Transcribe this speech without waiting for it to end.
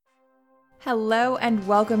Hello and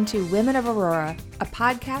welcome to Women of Aurora, a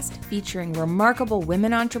podcast featuring remarkable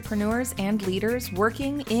women entrepreneurs and leaders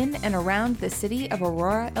working in and around the city of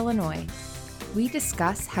Aurora, Illinois. We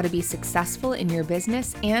discuss how to be successful in your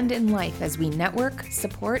business and in life as we network,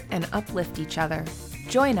 support, and uplift each other.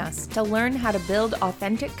 Join us to learn how to build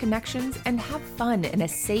authentic connections and have fun in a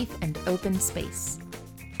safe and open space.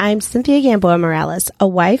 I'm Cynthia Gamboa Morales, a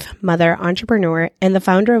wife, mother, entrepreneur, and the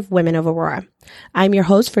founder of Women of Aurora. I'm your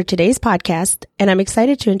host for today's podcast, and I'm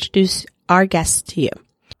excited to introduce our guest to you.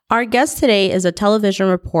 Our guest today is a television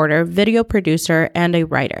reporter, video producer, and a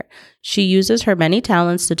writer. She uses her many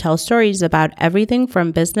talents to tell stories about everything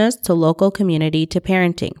from business to local community to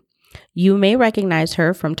parenting. You may recognize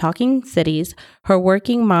her from Talking Cities, her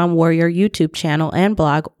Working Mom Warrior YouTube channel and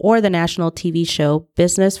blog, or the national TV show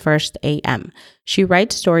Business First AM. She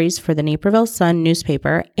writes stories for the Naperville Sun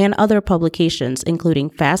newspaper and other publications, including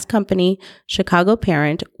Fast Company, Chicago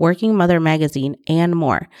Parent, Working Mother Magazine, and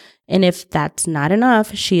more. And if that's not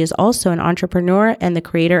enough, she is also an entrepreneur and the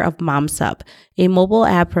creator of Moca, a mobile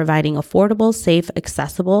app providing affordable, safe,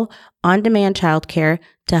 accessible, on-demand childcare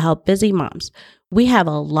to help busy moms. We have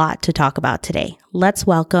a lot to talk about today. Let's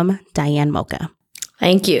welcome Diane Moca.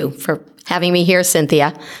 Thank you for having me here,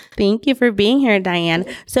 Cynthia. Thank you for being here, Diane.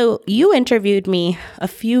 So you interviewed me a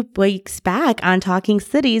few weeks back on Talking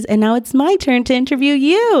Cities, and now it's my turn to interview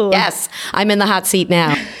you. Yes, I'm in the hot seat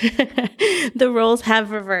now. The roles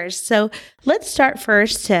have reversed. So let's start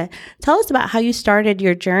first to tell us about how you started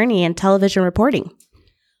your journey in television reporting.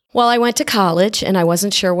 Well, I went to college, and I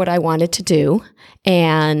wasn't sure what I wanted to do,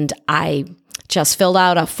 and I just filled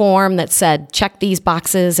out a form that said, check these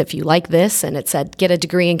boxes if you like this. And it said, get a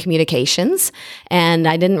degree in communications. And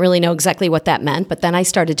I didn't really know exactly what that meant. But then I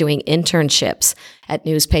started doing internships at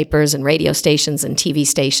newspapers and radio stations and TV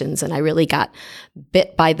stations. And I really got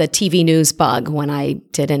bit by the TV news bug when I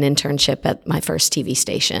did an internship at my first TV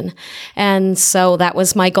station. And so that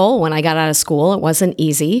was my goal when I got out of school. It wasn't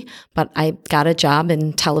easy, but I got a job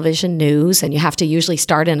in television news. And you have to usually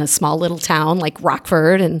start in a small little town like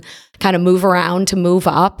Rockford and kind of move around to move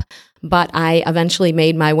up. But I eventually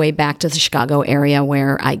made my way back to the Chicago area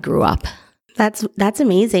where I grew up. That's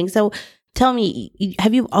amazing. So tell me,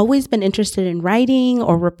 have you always been interested in writing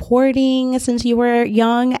or reporting since you were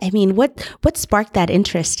young? I mean, what sparked that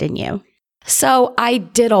interest in you? So I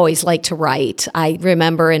did always like to write. I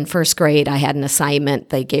remember in first grade, I had an assignment.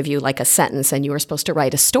 They gave you like a sentence and you were supposed to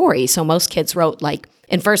write a story. So most kids wrote like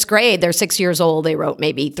in first grade, they're 6 years old. They wrote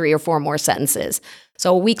maybe 3 or 4 more sentences.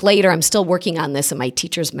 So a week later, I'm still working on this and my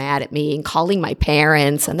teacher's mad at me and calling my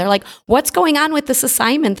parents. And they're like, what's going on with this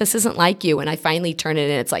assignment? This isn't like you. And I finally turn it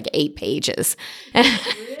in. It's like 8 pages.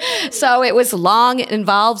 So it was a long,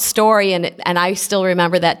 involved story. And I still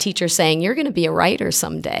remember that teacher saying, you're going to be a writer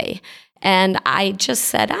someday. And I just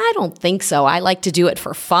said, I don't think so. I like to do it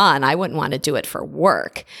for fun. I wouldn't want to do it for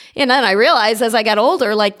work. And then I realized as I got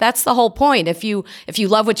older, like that's the whole point. If you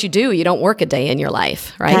love what you do, you don't work a day in your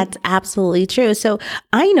life, right? That's absolutely true. So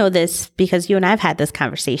I know this because you and I have had this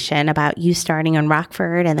conversation about you starting in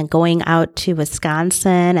Rockford and then going out to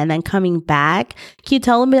Wisconsin and then coming back. Can you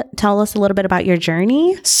tell us a little bit about your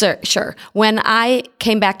journey? Sure. When I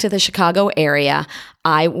came back to the Chicago area,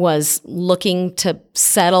 I was looking to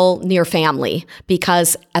settle near family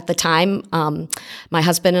because at the time, my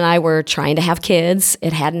husband and I were trying to have kids.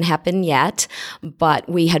 It hadn't happened yet, but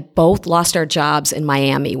we had both lost our jobs in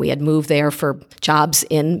Miami. We had moved there for jobs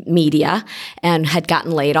in media and had gotten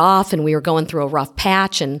laid off, and we were going through a rough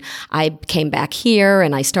patch. And I came back here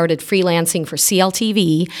and I started freelancing for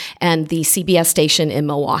CLTV and the CBS station in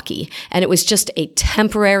Milwaukee. And it was just a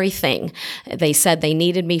temporary thing. They said they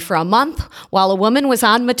needed me for a month while a woman was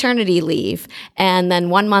on maternity leave. And then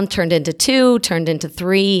 1 month turned into 2, turned into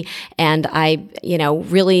 3. And I,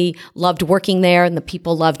 really loved working there and the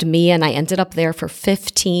people loved me. And I ended up there for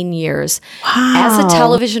 15 years as a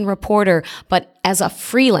television reporter, but as a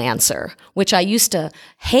freelancer, which I used to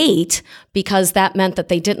hate because that meant that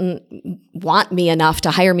they didn't want me enough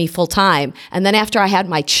to hire me full time. And then after I had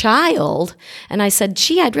my child and I said,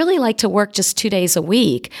 gee, I'd really like to work just 2 days a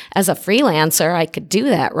week as a freelancer. I could do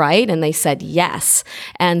that, right? And they said, yes.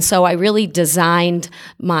 And so I really designed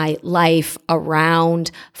my life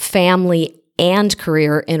around family and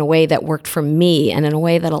career in a way that worked for me and in a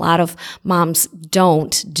way that a lot of moms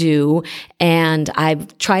don't do. And I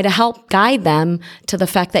try to help guide them to the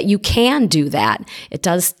fact that you can do that. It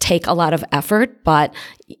does take a lot of effort,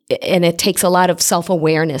 and it takes a lot of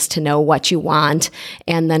self-awareness to know what you want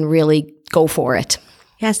and then really go for it.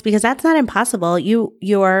 Yes, because that's not impossible.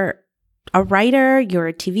 You're a writer, you're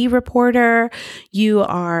a TV reporter, you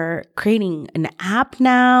are creating an app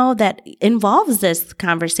now that involves this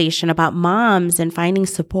conversation about moms and finding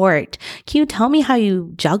support. Can you tell me how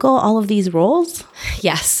you juggle all of these roles?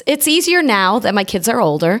 Yes, it's easier now that my kids are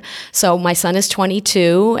older. So my son is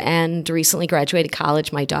 22 and recently graduated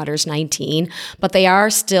college. My daughter's 19, but they are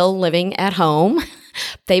still living at home.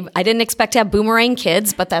 I didn't expect to have boomerang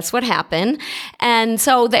kids, but that's what happened. And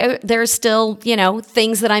so there's still,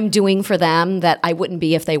 things that I'm doing for them that I wouldn't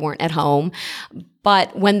be if they weren't at home.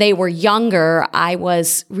 But when they were younger, I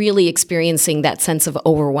was really experiencing that sense of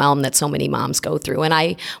overwhelm that so many moms go through. And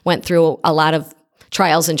I went through a lot of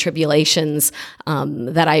trials and tribulations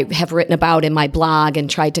that I have written about in my blog and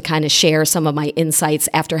tried to kind of share some of my insights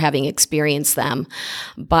after having experienced them.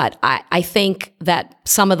 But I think that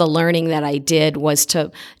some of the learning that I did was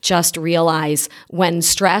to just realize when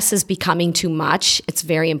stress is becoming too much, it's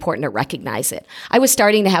very important to recognize it. I was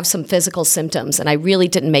starting to have some physical symptoms, and I really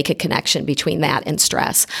didn't make a connection between that and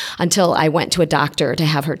stress until I went to a doctor to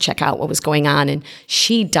have her check out what was going on, and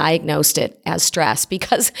she diagnosed it as stress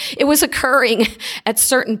because it was occurring at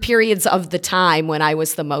certain periods of the time when I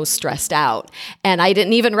was the most stressed out. And I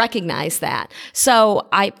didn't even recognize that. So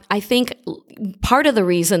I think part of the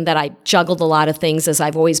reason that I juggled a lot of things is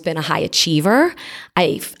I've always been a high achiever.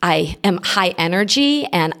 I am high energy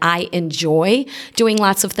and I enjoy doing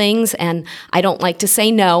lots of things, and I don't like to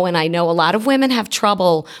say no. And I know a lot of women have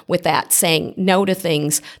trouble with that, saying no to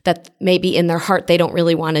things that maybe in their heart they don't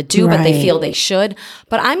really want to do, but they feel they should.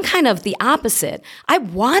 But I'm kind of the opposite. I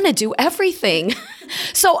want to do everything.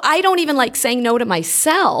 So I don't even like saying no to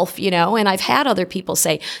myself, and I've had other people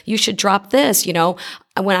say, you should drop this,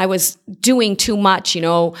 when I was doing too much,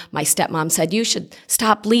 my stepmom said, you should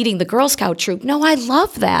stop leading the Girl Scout troop. No, I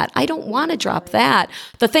love that. I don't want to drop that.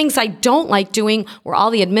 The things I don't like doing were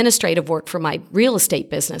all the administrative work for my real estate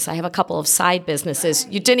business. I have a couple of side businesses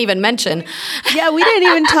you didn't even mention. Yeah, we didn't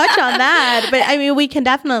even touch on that. But I mean, we can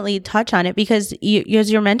definitely touch on it because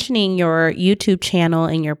as you're mentioning your YouTube channel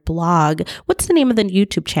and your blog, what's the name of the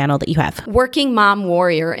YouTube channel that you have? Working Mom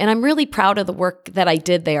Warrior. And I'm really proud of the work that I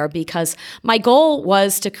did there because my goal was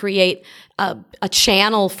to create a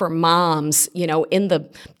channel for moms, in the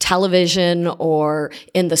television or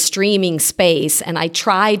in the streaming space. And I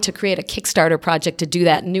tried to create a Kickstarter project to do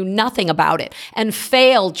that, knew nothing about it, and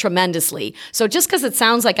failed tremendously. So just because it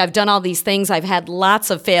sounds like I've done all these things, I've had lots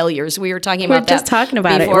of failures. We were talking about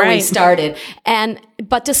that before we started.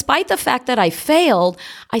 But despite the fact that I failed,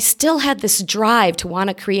 I still had this drive to want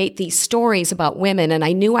to create these stories about women, and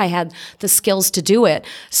I knew I had the skills to do it.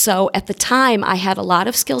 So at the time, I had a lot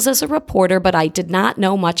of skills as a reporter, but I did not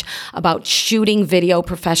know much about shooting video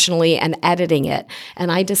professionally and editing it. And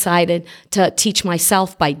I decided to teach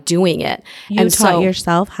myself by doing it. You taught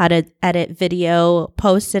yourself how to edit video,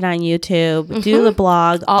 post it on YouTube, do the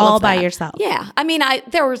blog, all by yourself. Yeah. I mean,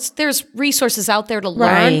 there's resources out there to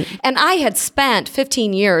learn. And I had spent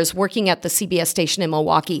 15 years working at the CBS station in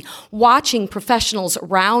Milwaukee, watching professionals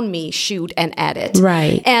around me shoot and edit.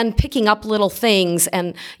 And picking up little things.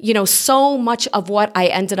 And, so much of what I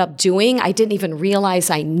ended up doing, I didn't even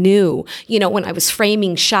realize I knew, when I was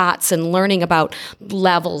framing shots and learning about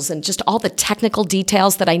levels and just all the technical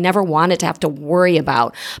details that I never wanted to have to worry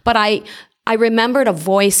about. But I remembered a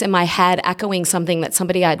voice in my head echoing something that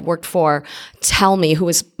somebody I'd worked for tell me, who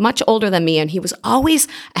was much older than me, and he was always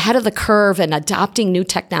ahead of the curve and adopting new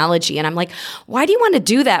technology. And I'm like, why do you want to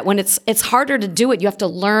do that when it's harder to do it? You have to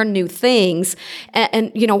learn new things.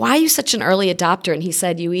 And why are you such an early adopter? And he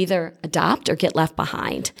said, you either adopt or get left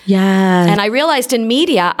behind. Yeah. And I realized in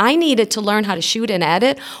media, I needed to learn how to shoot and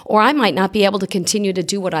edit, or I might not be able to continue to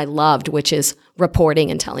do what I loved, which is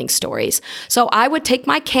reporting and telling stories. So I would take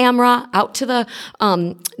my camera out to the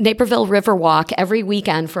Naperville Riverwalk every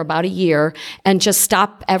weekend for about a year and just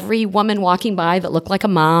stop every woman walking by that looked like a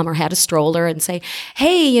mom or had a stroller and say,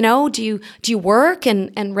 hey, do you work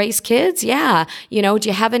and raise kids? Yeah. Do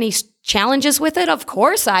you have any challenges with it? Of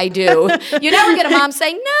course I do. You never get a mom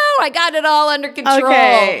saying, no, I got it all under control.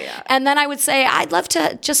 Okay. And then I would say, I'd love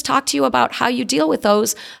to just talk to you about how you deal with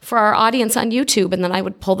those for our audience on YouTube. And then I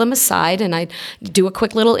would pull them aside and I'd do a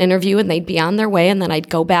quick little interview and they'd be on their way. And then I'd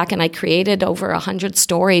go back and I created over 100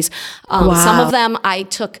 stories. Some of them I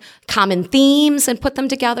took common themes and put them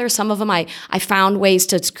together. Some of them I found ways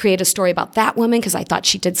to create a story about that woman because I thought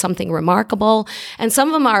she did something remarkable. And some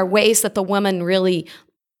of them are ways that the woman really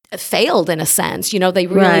failed in a sense. They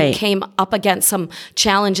really came up against some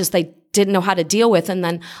challenges they didn't know how to deal with. And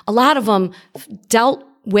then a lot of them dealt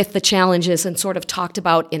with the challenges and sort of talked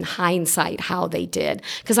about in hindsight how they did.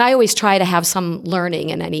 Because I always try to have some learning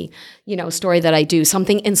in any, story that I do,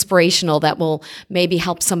 something inspirational that will maybe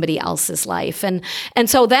help somebody else's life. And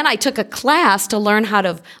so then I took a class to learn how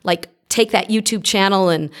to take that YouTube channel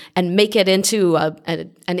and make it into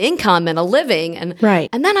an income and a living. And right.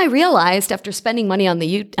 And then I realized after spending money on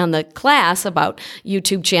the class about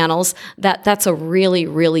YouTube channels that that's a really,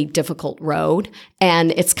 really difficult road.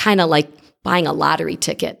 And it's kind of like buying a lottery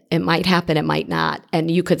ticket. It might happen, it might not. And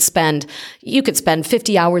you could spend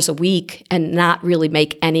 50 hours a week and not really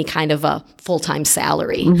make any kind of a full-time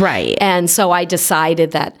salary. Right. And so I decided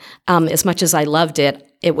that as much as I loved it,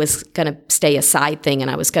 it was going to stay a side thing and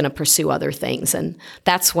I was going to pursue other things. And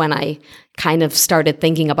that's when I kind of started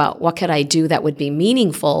thinking about what could I do that would be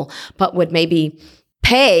meaningful, but would maybe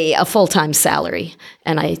pay a full-time salary.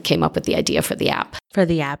 And I came up with the idea for the app.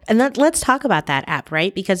 And let's talk about that app,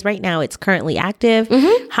 right? Because right now it's currently active.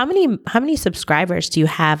 Mm-hmm. How many subscribers do you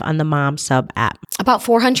have on the Mom Sub app? About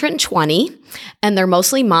 420. And they're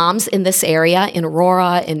mostly moms in this area, in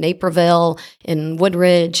Aurora, in Naperville, in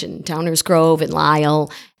Woodridge, in Downers Grove, in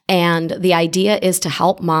Lisle. And the idea is to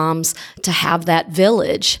help moms to have that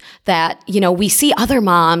village that, we see other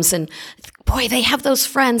moms and boy, they have those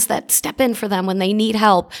friends that step in for them when they need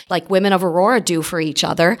help, like Women of Aurora do for each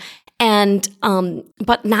other. And,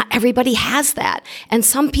 but not everybody has that. And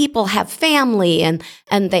some people have family and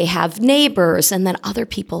they have neighbors, and then other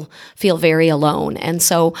people feel very alone. And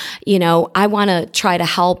so, I want to try to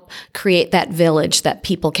help create that village that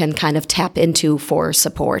people can kind of tap into for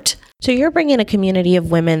support. So you're bringing a community of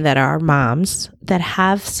women that are moms that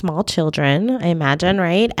have small children, I imagine,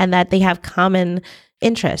 right? And that they have common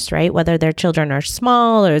interests, right? Whether their children are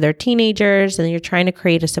small or they're teenagers, and you're trying to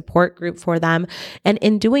create a support group for them. And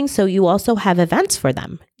in doing so, you also have events for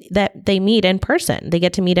them that they meet in person. They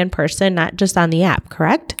get to meet in person, not just on the app,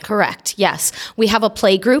 correct? Correct. Yes. We have a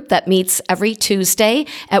play group that meets every Tuesday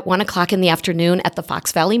at 1:00 in the afternoon at the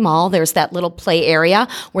Fox Valley Mall. There's that little play area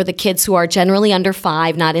where the kids who are generally under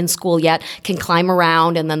 5, not in school yet, can climb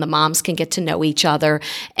around, and then the moms can get to know each other.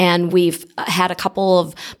 And we've had a couple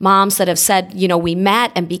of moms that have said, we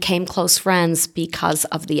met and became close friends because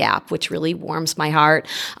of the app, which really warms my heart.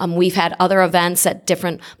 We've had other events at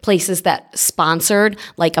different places that sponsored,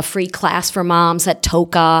 like a free class for moms at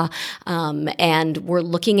Moca. And we're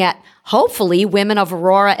looking at hopefully Women of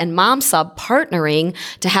Aurora and Mom Sub partnering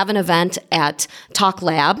to have an event at Talk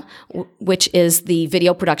Lab, which is the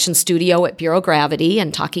video production studio at Bureau Gravity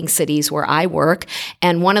and Talking Cities where I work.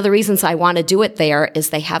 And one of the reasons I want to do it there is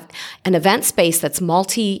they have an event space that's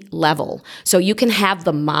multi-level. So you can have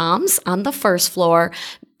the moms on the first floor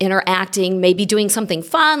interacting, maybe doing something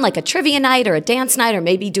fun like a trivia night or a dance night, or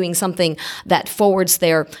maybe doing something that forwards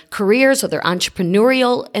their careers or their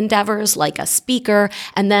entrepreneurial endeavors like a speaker.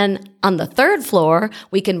 And then on the third floor,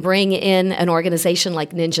 we can bring in an organization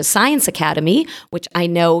like Ninja Science Academy, which I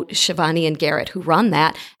know Shivani and Garrett who run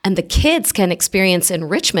that, and the kids can experience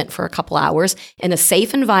enrichment for a couple hours in a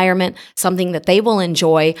safe environment, something that they will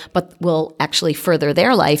enjoy, but will actually further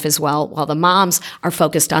their life as well, while the moms are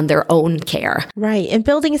focused on their own care. Right. And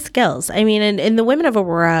building skills. I mean, in the Women of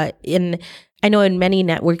Aurora, I know in many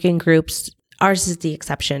networking groups, ours is the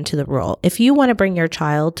exception to the rule. If you want to bring your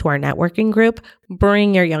child to our networking group,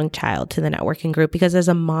 bring your young child to the networking group, because as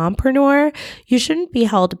a mompreneur, you shouldn't be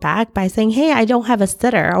held back by saying, hey, I don't have a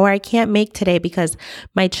sitter, or I can't make today because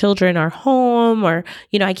my children are home, or,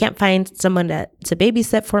 I can't find someone to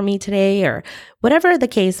babysit for me today, or whatever the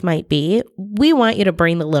case might be. We want you to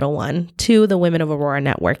bring the little one to the Women of Aurora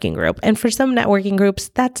networking group. And for some networking groups,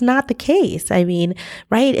 that's not the case. I mean,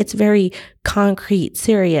 right? It's very concrete,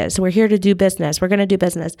 serious. We're here to do business. We're going to do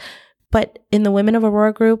business. But in the Women of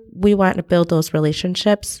Aurora group, we want to build those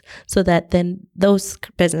relationships so that then those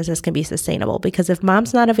businesses can be sustainable. Because if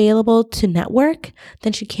mom's not available to network,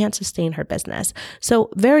 then she can't sustain her business. So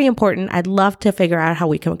very important. I'd love to figure out how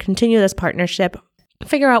we can continue this partnership,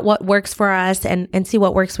 figure out what works for us, and see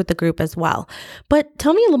what works with the group as well. But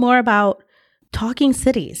tell me a little more about Talking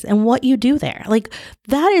Cities and what you do there. Like,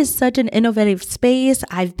 that is such an innovative space.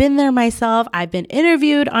 I've been there myself. I've been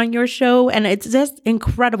interviewed on your show, and it's just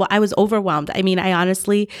incredible. I was overwhelmed. I mean, I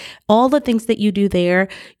honestly, all the things that you do there,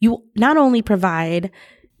 you not only provide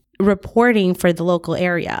reporting for the local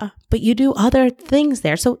area, but you do other things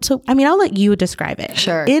there. So I mean, I'll let you describe it.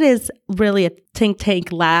 Sure. It is really a think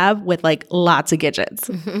tank lab with like lots of gadgets.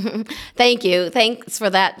 Thank you. Thanks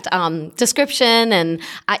for that description. And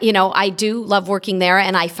I do love working there,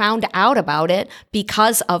 and I found out about it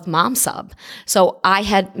because of Mom Sub. So I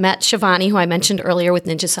had met Shivani, who I mentioned earlier with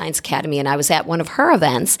Ninja Science Academy, and I was at one of her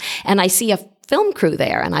events, and I see a film crew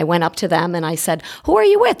there. And I went up to them and I said, who are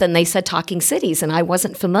you with? And they said Talking Cities, and I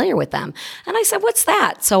wasn't familiar with them. And I said, what's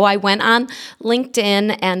that? So I went on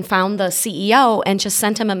LinkedIn and found the CEO and just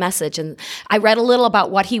sent him a message. And I read a little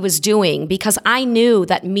about what he was doing because I knew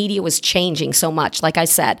that media was changing so much. Like I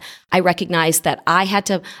said, I recognized that I had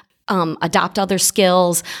to adopt other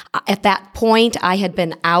skills. At that point, I had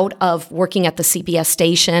been out of working at the CBS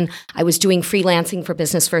station. I was doing freelancing for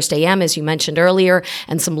Business First AM, as you mentioned earlier,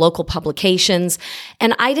 and some local publications.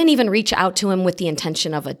 And I didn't even reach out to him with the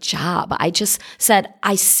intention of a job. I just said,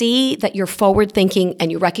 I see that you're forward thinking and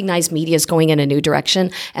you recognize media is going in a new direction,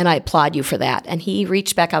 and I applaud you for that. And he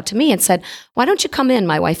reached back out to me and said, why don't you come in?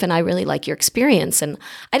 My wife and I really like your experience. And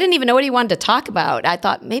I didn't even know what he wanted to talk about. I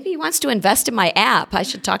thought maybe he wants to invest in my app. I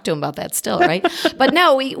should talk to him about that still, right? But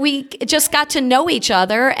no, we just got to know each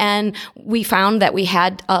other, and we found that we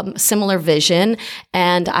had similar vision,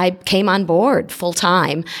 and I came on board full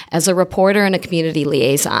time as a reporter and a community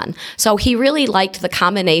liaison. So he really liked the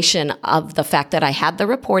combination of the fact that I had the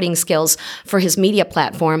reporting skills for his media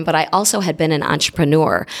platform, but I also had been an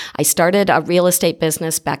entrepreneur. I started a real estate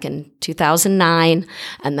business back in 2009,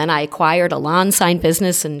 and then I acquired a lawn sign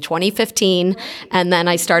business in 2015, and then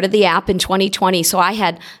I started the app in 2020. So I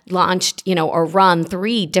had launched, or run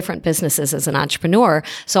 3 different businesses as an entrepreneur.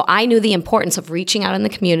 So I knew the importance of reaching out in the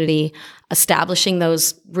community, establishing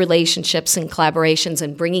those relationships and collaborations,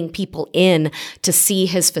 and bringing people in to see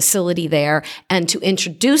his facility there and to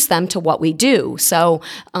introduce them to what we do. So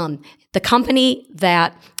the company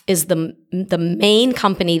that is the main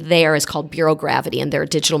company there is called Bureau Gravity, and they're a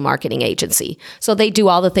digital marketing agency. So they do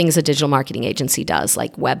all the things a digital marketing agency does,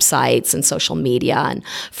 like websites and social media, and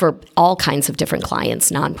for all kinds of different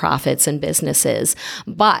clients, nonprofits and businesses.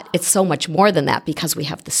 But it's so much more than that because we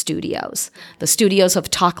have the studios of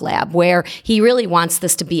Talk Lab, where he really wants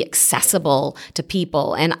this to be accessible to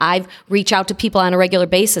people. And I reach out to people on a regular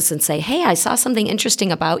basis and say, hey, I saw something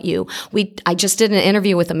interesting about you. I just did an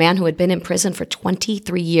interview with a man who had been in prison for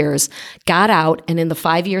 23 years, got out, and in the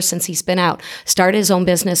 5 years since he's been out, started his own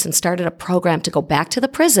business and started a program to go back to the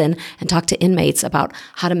prison and talk to inmates about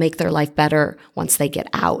how to make their life better once they get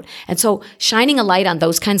out. And so shining a light on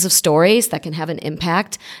those kinds of stories that can have an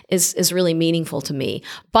impact is really meaningful to me.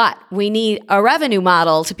 But we need a revenue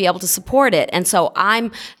model to be able to support it. And so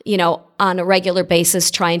I'm, on a regular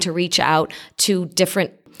basis trying to reach out to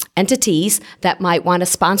different entities that might want to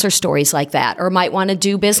sponsor stories like that, or might want to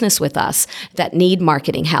do business with us that need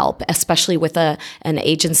marketing help, especially with an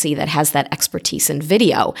agency that has that expertise in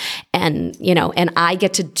video. And, and I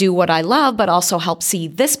get to do what I love, but also help see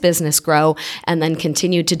this business grow, and then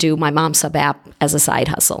continue to do my Mom Sub app as a side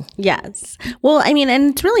hustle. Yes. Well, and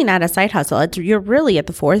it's really not a side hustle. You're really at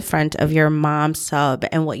the forefront of your Mom Sub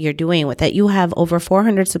and what you're doing with it. You have over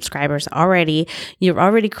 400 subscribers already. You've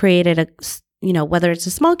already created whether it's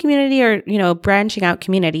a small community or, branching out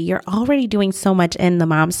community, you're already doing so much in the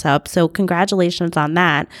Mom Sub. So congratulations on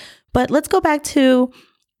that. But let's go back to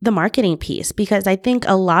the marketing piece, because I think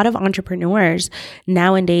a lot of entrepreneurs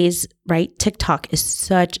nowadays, right, TikTok is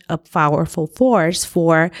such a powerful force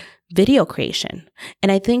for video creation.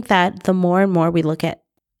 And I think that the more and more we look at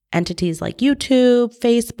entities like YouTube,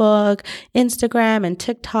 Facebook, Instagram, and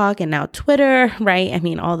TikTok, and now Twitter,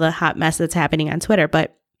 right? All the hot mess that's happening on Twitter,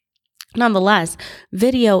 but nonetheless,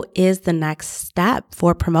 video is the next step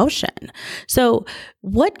for promotion. So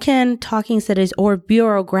what can Talking Cities or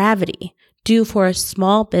Bureau Gravity do for a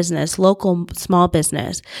small business, local small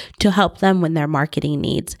business, to help them with their marketing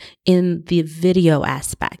needs in the video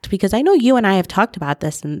aspect? Because I know you and I have talked about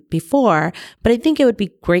this before, but I think it would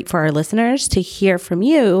be great for our listeners to hear from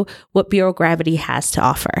you what Bureau Gravity has to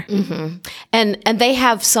offer. Mm-hmm. And they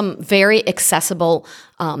have some very accessible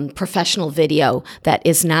professional video that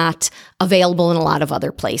is not available in a lot of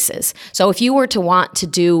other places. So if you were to want to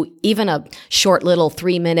do even a short little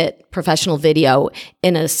 3-minute professional video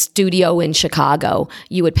in a studio in Chicago,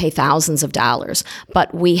 you would pay thousands of dollars.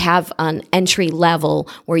 But we have an entry level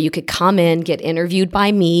where you could come in, get interviewed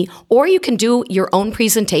by me, or you can do your own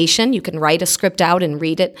presentation. You can write a script out and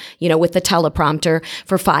read it, with the teleprompter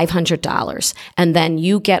for $500. And then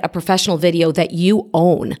you get a professional video that you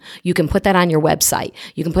own. You can put that on your website.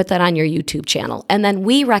 You can put that on your YouTube channel. And then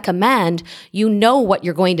we recommend what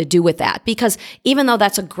you're going to do with that. Because even though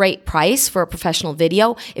that's a great price for a professional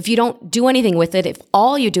video, if you don't do anything with it, if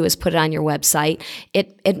all you do is put it on your website,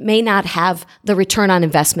 it may not have the return on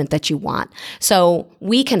investment that you want. So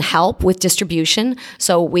we can help with distribution.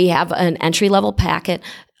 So we have an entry-level packet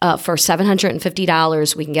for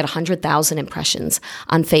 $750, we can get 100,000 impressions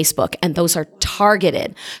on Facebook, and those are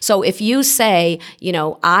targeted. So if you say,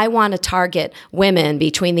 I want to target women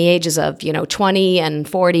between the ages of, 20 and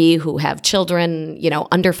 40 who have children,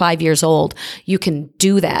 under 5 years old, you can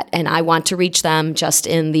do that. And I want to reach them just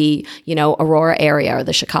in the, Aurora area or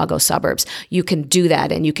the Chicago suburbs. You can do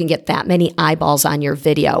that, and you can get that many eyeballs on your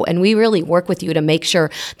video. And we really work with you to make sure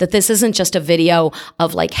that this isn't just a video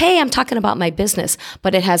of like, hey, I'm talking about my business,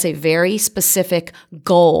 but it has a very specific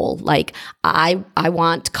goal. Like I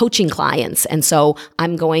want coaching clients. And so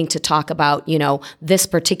I'm going to talk about, this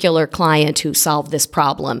particular client who solved this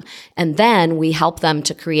problem. And then we help them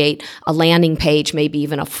to create a landing page, maybe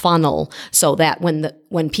even a funnel, so that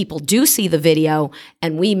when people do see the video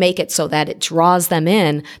and we make it so that it draws them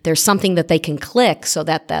in, there's something that they can click so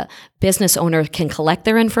that the business owner can collect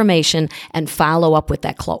their information and follow up with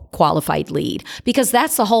that qualified lead. Because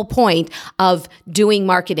that's the whole point of doing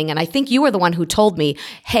marketing. And I think you were the one who told me,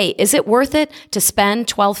 hey, is it worth it to spend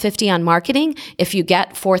 $1,250 on marketing if you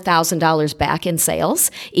get $4,000 back in sales,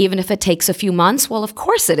 even if it takes a few months? Well, of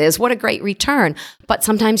course it is. What a great return. But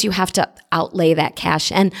sometimes you have to outlay that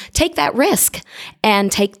cash and take that risk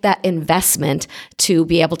and take that investment to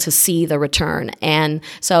be able to see the return. And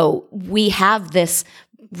so we have this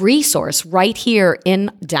resource right here in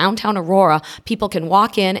downtown Aurora. People can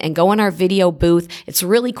walk in and go in our video booth. It's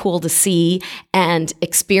really cool to see and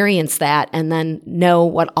experience that and then know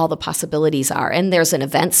what all the possibilities are. And there's an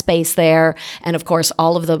event space there. And of course,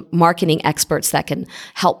 all of the marketing experts that can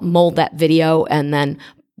help mold that video and then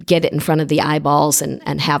get it in front of the eyeballs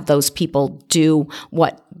and have those people do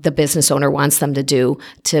what the business owner wants them to do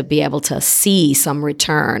to be able to see some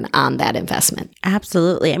return on that investment.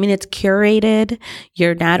 Absolutely. I mean, it's curated.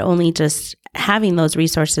 You're not only just having those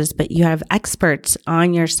resources, but you have experts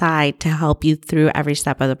on your side to help you through every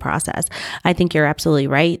step of the process. I think you're absolutely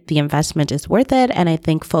right. The investment is worth it. And I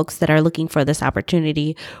think folks that are looking for this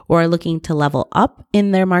opportunity or are looking to level up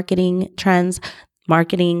in their marketing trends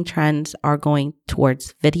are going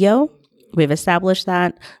towards video. We've established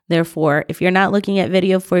that. Therefore, if you're not looking at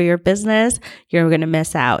video for your business, you're going to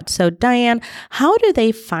miss out. So Diane, how do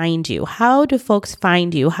they find you? How do folks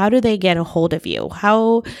find you? How do they get a hold of you?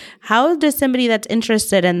 How does somebody that's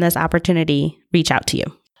interested in this opportunity reach out to you?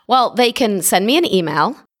 Well, they can send me an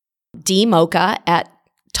email,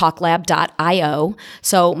 dmoca@talklab.io.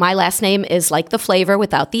 So my last name is like the flavor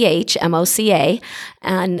without the H, Moca.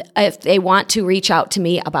 And if they want to reach out to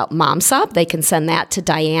me about MomSub, they can send that to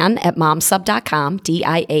Diane at momsub.com,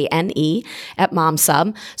 Diane at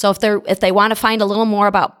momsub. So if they want to find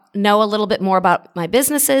know a little bit more about my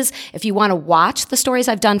businesses, if you want to watch the stories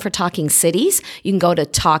I've done for Talking Cities, you can go to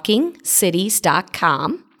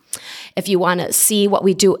talkingcities.com. If you want to see what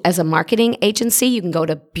we do as a marketing agency, you can go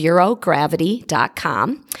to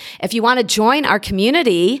bureaugravity.com. If you want to join our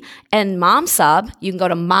community and MomSub, you can go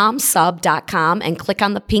to momsub.com and click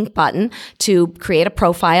on the pink button to create a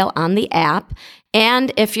profile on the app.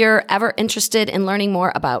 And if you're ever interested in learning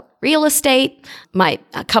more about real estate, my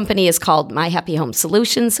company is called My Happy Home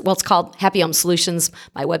Solutions. Well, it's called Happy Home Solutions.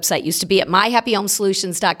 My website used to be at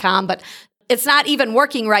myhappyhomesolutions.com, but it's not even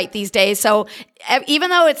working right these days. So even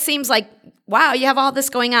though it seems like, wow, you have all this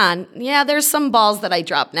going on, yeah, there's some balls that I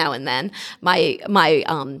drop now and then. My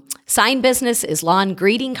sign business is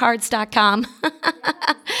lawngreetingcards.com.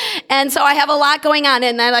 And so I have a lot going on.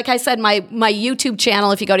 And like I said, my YouTube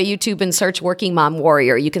channel, if you go to YouTube and search Working Mom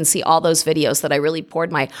Warrior, you can see all those videos that I really poured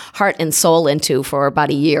my heart and soul into for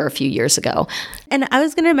about a few years ago. And I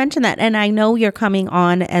was going to mention that. And I know you're coming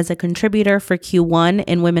on as a contributor for Q1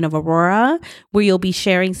 in Women of Aurora, where you'll be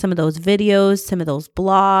sharing some of those videos, some of those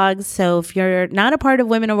blogs. So if you're not a part of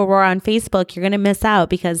Women of Aurora on Facebook, you're going to miss out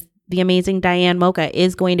because the amazing Diane Moca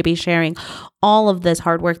is going to be sharing all of this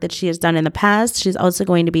hard work that she has done in the past. She's also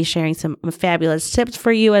going to be sharing some fabulous tips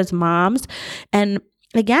for you as moms. And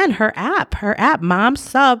again, her app,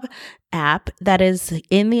 MomSub app that is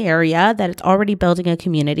in the area, that it's already building a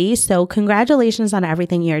community. So congratulations on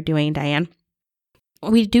everything you're doing, Diane.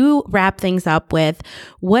 We do wrap things up with,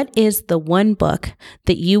 what is the one book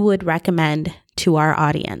that you would recommend to our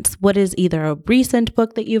audience? What is either a recent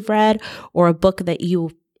book that you've read or a book that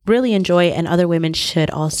you really enjoy and other women should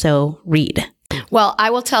also read? Well, I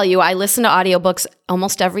will tell you, I listen to audiobooks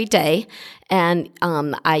almost every day. And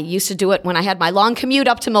I used to do it when I had my long commute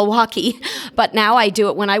up to Milwaukee, but now I do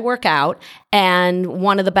it when I work out. And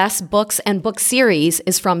one of the best books and book series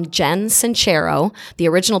is from Jen Sincero. The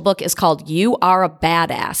original book is called You Are a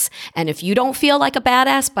Badass. And if you don't feel like a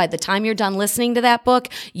badass by the time you're done listening to that book,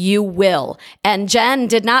 you will. And Jen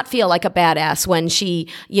did not feel like a badass when she,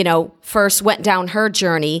 first went down her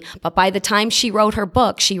journey. But by the time she wrote her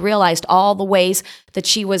book, she realized all the ways that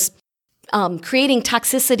she was creating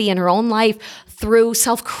toxicity in her own life through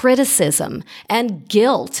self-criticism and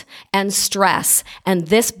guilt and stress. And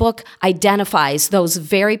this book identifies those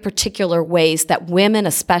very particular ways that women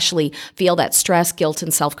especially feel that stress, guilt,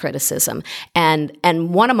 and self-criticism. And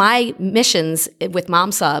one of my missions with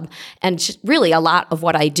Mom Sub, and really a lot of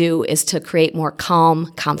what I do, is to create more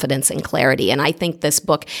calm, confidence, and clarity. And I think this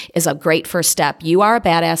book is a great first step. You Are a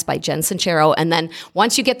Badass by Jen Sincero. And then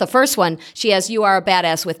once you get the first one, she has You Are a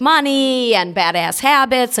Badass with Money and Badass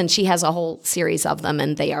Habits, and she has a whole series of them,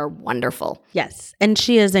 and they are wonderful. Yes, and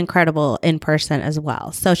she is incredible in person as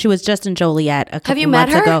well. So she was just in Joliet a couple Have you met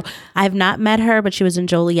months her? ago. I have not met her, but she was in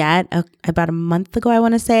Joliet about a month ago, I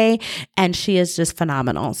want to say, and she is just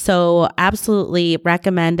phenomenal. So absolutely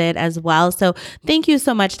recommend it as well. So thank you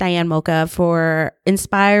so much, Diane Moca, for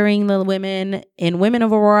inspiring the women in Women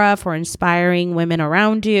of Aurora, for inspiring women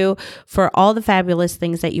around you, for all the fabulous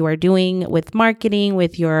things that you are doing with marketing,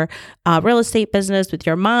 with your real estate business, with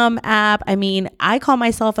your mom app. I mean, I call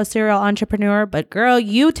myself a serial entrepreneur, but girl,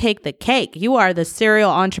 you take the cake. You are the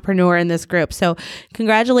serial entrepreneur in this group. So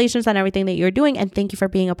congratulations on everything that you're doing. And thank you for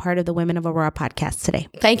being a part of the Women of Aurora podcast today.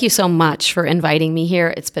 Thank you so much for inviting me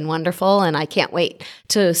here. It's been wonderful, and I can't wait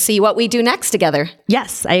to see what we do next together.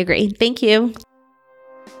 Yes, I agree. Thank you.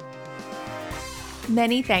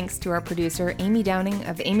 Many thanks to our producer, Amy Downing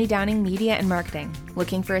of Amy Downing Media and Marketing.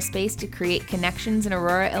 Looking for a space to create connections in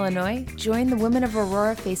Aurora, Illinois? Join the Women of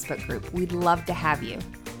Aurora Facebook group. We'd love to have you.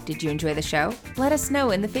 Did you enjoy the show? Let us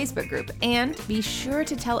know in the Facebook group, and be sure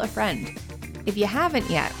to tell a friend. If you haven't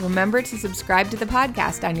yet, remember to subscribe to the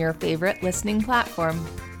podcast on your favorite listening platform.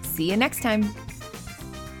 See you next time.